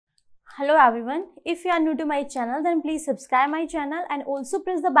Hello everyone, if you are new to my channel then please subscribe my channel and also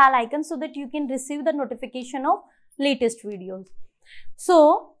press the bell icon so that you can receive the notification of latest videos.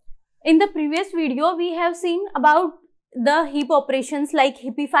 So in the previous video we have seen about the heap operations like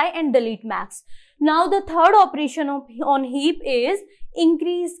heapify and delete max. Now the third operation on heap is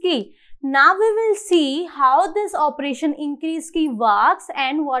increase key. Now we will see how this operation increase key works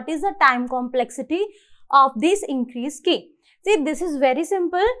and what is the time complexity of this increase key. See, this is very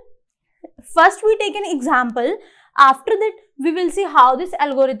simple. First we take an example. After that we will see how this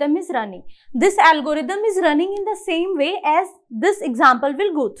algorithm is running. This algorithm is running in the same way as this example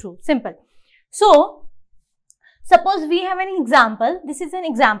will go through. Simple. So suppose we have an example. This is an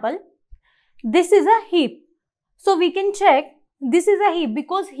example. This is a heap. So we can check this is a heap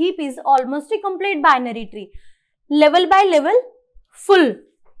because heap is almost a complete binary tree. Level by level, full.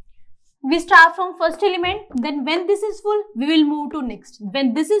 We start from first element, then when this is full, we will move to next.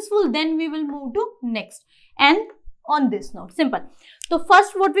 When this is full, then we will move to next. And on this node, simple. So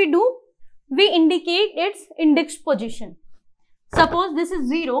first what we do, we indicate its index position. Suppose this is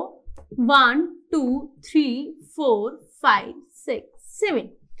 0, 1, 2, 3, 4, 5, 6,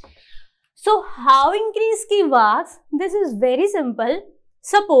 7. So how increase key works? This is very simple.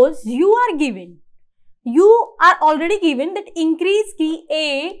 Suppose you are already given that increase key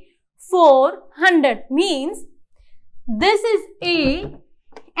A 400 means this is A,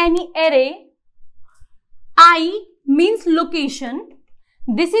 any array, I means location,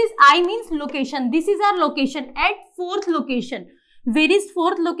 this is I means location, this is our location at fourth location. Where is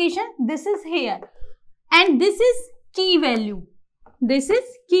fourth location? This is here, and this is key value. This is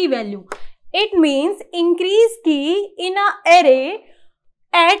key value. It means increase key in a array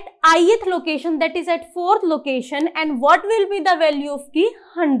at ith location, that is at fourth location, and what will be the value of key?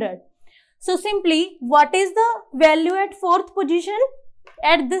 100. So simply, what is the value at fourth position?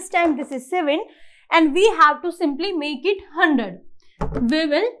 At this time this is 7 and we have to simply make it 100. We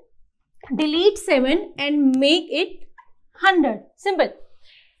will delete 7 and make it 100. Simple.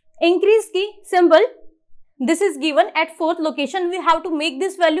 Increase key, simple. This is given at fourth location. We have to make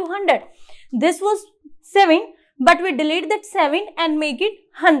this value 100. This was 7 but we delete that 7 and make it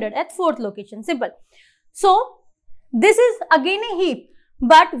 100 at fourth location. Simple. So this is again a heap.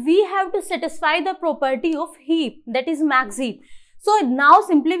 But we have to satisfy the property of heap, that is max heap. So now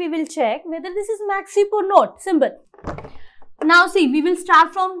simply we will check whether this is max heap or not. Simple. Now see, we will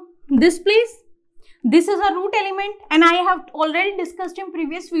start from this place. This is a root element and I have already discussed in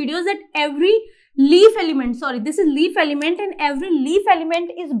previous videos that every leaf element, this is leaf element, and every leaf element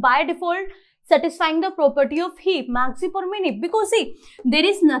is by default satisfying the property of heap, max heap or min heap, because see, there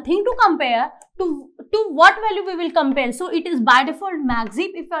is nothing to compare. To what value we will compare? So it is by default max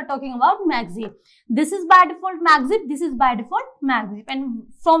heap if we are talking about max heap. This is by default max heap, this is by default max heap. And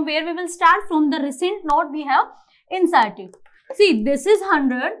from where we will start? From the recent node we have inserted. See, this is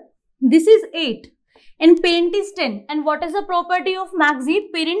 100, this is 8 and parent is 10. And what is the property of max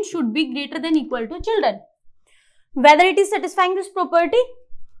heap? Parent should be greater than equal to children. Whether it is satisfying this property?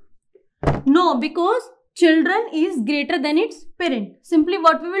 No, because children is greater than its parent. Simply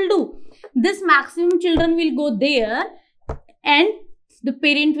what we will do? This maximum children will go there and the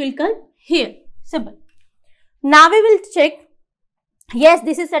parent will come here. Simple. Now we will check. Yes,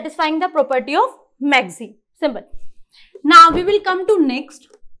 this is satisfying the property of max heap. Simple. Now we will come to next.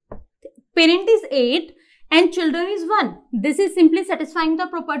 Parent is 8 and children is 1. This is simply satisfying the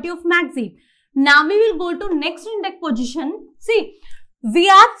property of max heap. Now we will go to next index position. See, we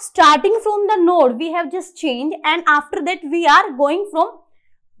are starting from the node we have just changed, and after that we are going from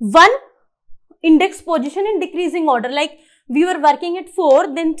one index position in decreasing order. Like we were working at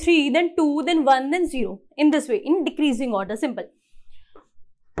 4, then 3, then 2, then 1, then 0. In this way, in decreasing order. Simple.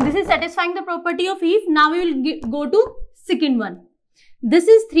 This is satisfying the property of heap. Now we will go to second one. This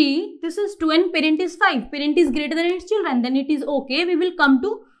is 3, this is 2 and parent is 5. Parent is greater than its children. Then it is okay. We will come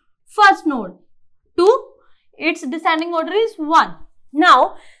to first node. 2, its descending order is 1.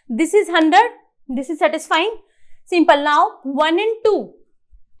 Now this is 100. This is satisfying. Simple. Now 1 and 2.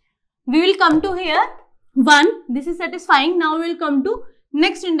 We will come to here 1. This is satisfying. Now we will come to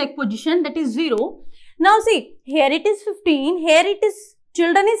next index position, that is 0. Now see, here it is 15. Here it is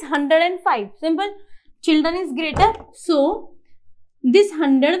children is 105. Simple. Children is greater. So this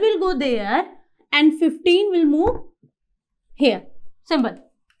 100 will go there and 15 will move here. Simple.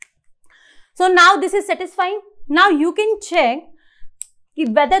 So now this is satisfying. Now you can check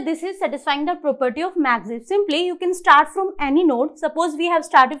whether this is satisfying the property of max heap. Simply you can start from any node. Suppose we have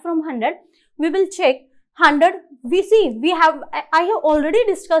started from 100. We will check 100. I have already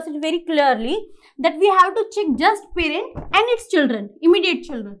discussed it very clearly that we have to check just parent and its children, immediate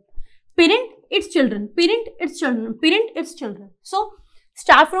children. parent, its children, parent, its children, parent, its children. So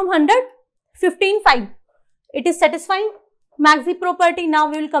start from 100, 15, 5. It is satisfying Maxi property. Now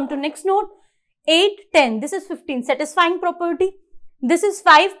we will come to next node. 8, 10. This is 15, satisfying property. This is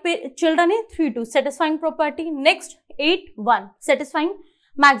 5, children is 3, 2, satisfying property. Next 8, 1, satisfying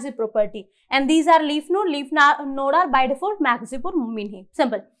Maxi property. And these are leaf node. Leaf node are by default Maxi or min heap.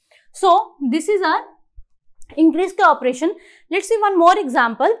 Simple. So this is our increase के operation. Let's see one more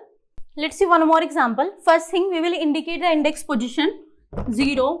example. First thing, we will indicate the index position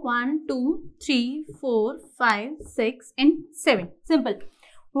 0, 1, 2, 3, 4, 5, 6 and 7. Simple.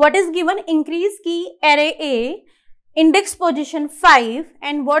 What is given? Increase key array A, index position 5,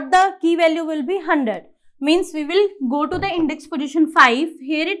 and what the key value will be? 100. Means we will go to the index position 5.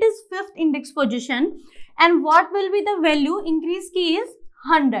 Here it is 5th index position, and what will be the value? Increase key is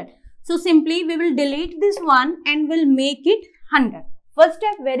 100. So simply we will delete this one and will make it 100. First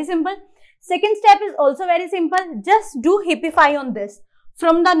step, very simple. Second step is also very simple. Just do heapify on this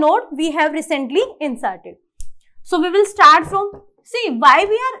from the node we have recently inserted. So we will start from, see why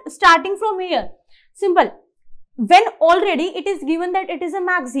we are starting from here. Simple. When already it is given that it is a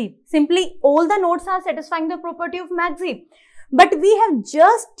max heap, simply all the nodes are satisfying the property of max heap. But we have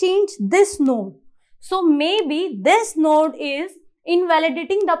just changed this node. So maybe this node is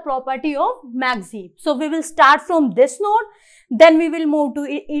invalidating the property of max heap. So we will start from this node, then we will move to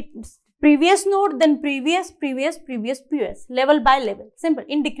its previous node, then previous, level by level. Simple,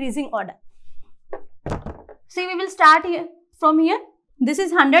 in decreasing order. See, we will start here from here. This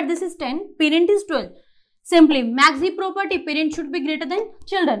is 100, this is 10, parent is 12. Simply, max heap property, parent should be greater than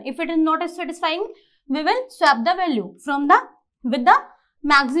children. If it is not satisfying, we will swap the value from the with the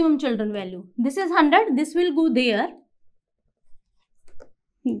maximum children value. This is 100, this will go there.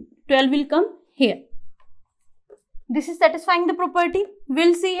 12 will come here. This is satisfying the property.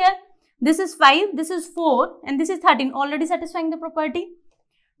 We'll see here. This is 5, this is 4, and this is 13. Already satisfying the property.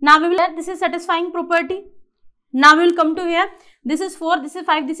 Now we will add this is satisfying property. Now we will come to here. This is 4, this is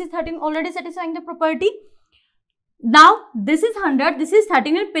 5, this is 13. Already satisfying the property. Now this is 100, this is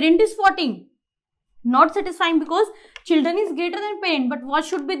 13, and parent is 14. Not satisfying because children is greater than parent. But what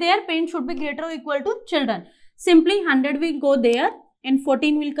should be there? Parent should be greater or equal to children. Simply 100 will go there and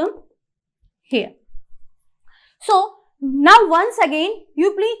 14 will come here. So now once again,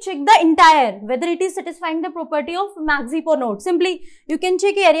 you please check the entire whether it is satisfying the property of max heap or not. Simply you can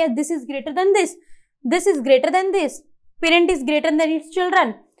check area. This is greater than this. This is greater than this. Parent is greater than its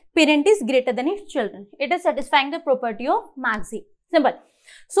children. Parent is greater than its children. It is satisfying the property of max heap. Simple.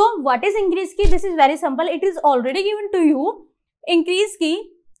 So what is increase key? This is very simple. It is already given to you. Increase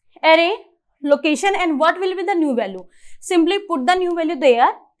key, array, location, and what will be the new value. Simply put the new value there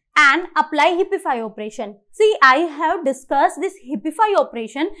and apply heapify operation. See, I have discussed this heapify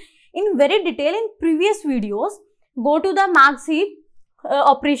operation in very detail in previous videos. Go to the max heap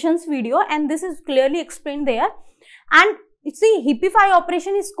operations video and this is clearly explained there. And see, heapify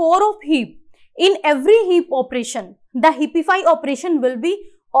operation is core of heap. In every heap operation, the heapify operation will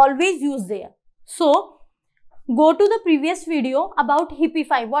be always used there. So, go to the previous video about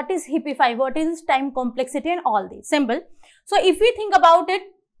heapify. What is heapify? What is time complexity and all this. Simple. So, if we think about it,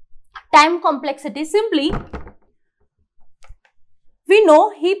 time complexity, simply, we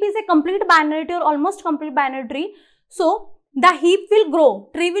know heap is a complete binary tree or almost complete binary tree. So, the heap will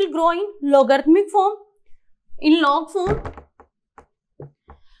grow. Tree will grow in logarithmic form, in log form.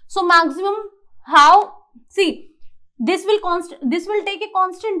 So, maximum how? See, this will take a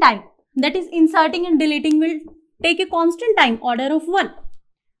constant time. That is, inserting and deleting will take a constant time, order of 1.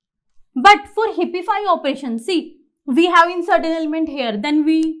 But for heapify operation, see, we have insert an element here, then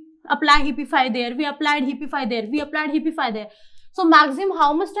we apply heapify there, we applied heapify there, we applied heapify there. So maximum,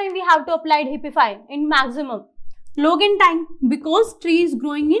 how much time we have to apply heapify? In maximum, log n time, because tree is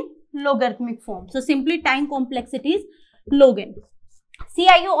growing in logarithmic form. So simply time complexity is log n. See,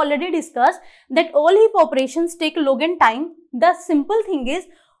 I have already discussed that all heap operations take log n time. The simple thing is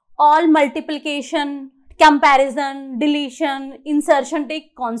all multiplication, comparison, deletion, insertion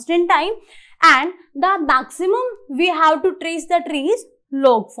take constant time, and the maximum we have to trace the tree is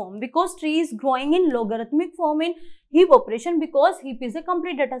log form, because tree is growing in logarithmic form in heap operation, because heap is a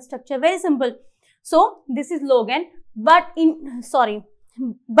complete data structure. Very simple. So this is log n, but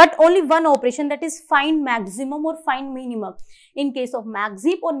only one operation, that is find maximum or find minimum. In case of max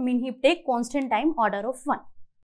heap or min heap take constant time, order of 1.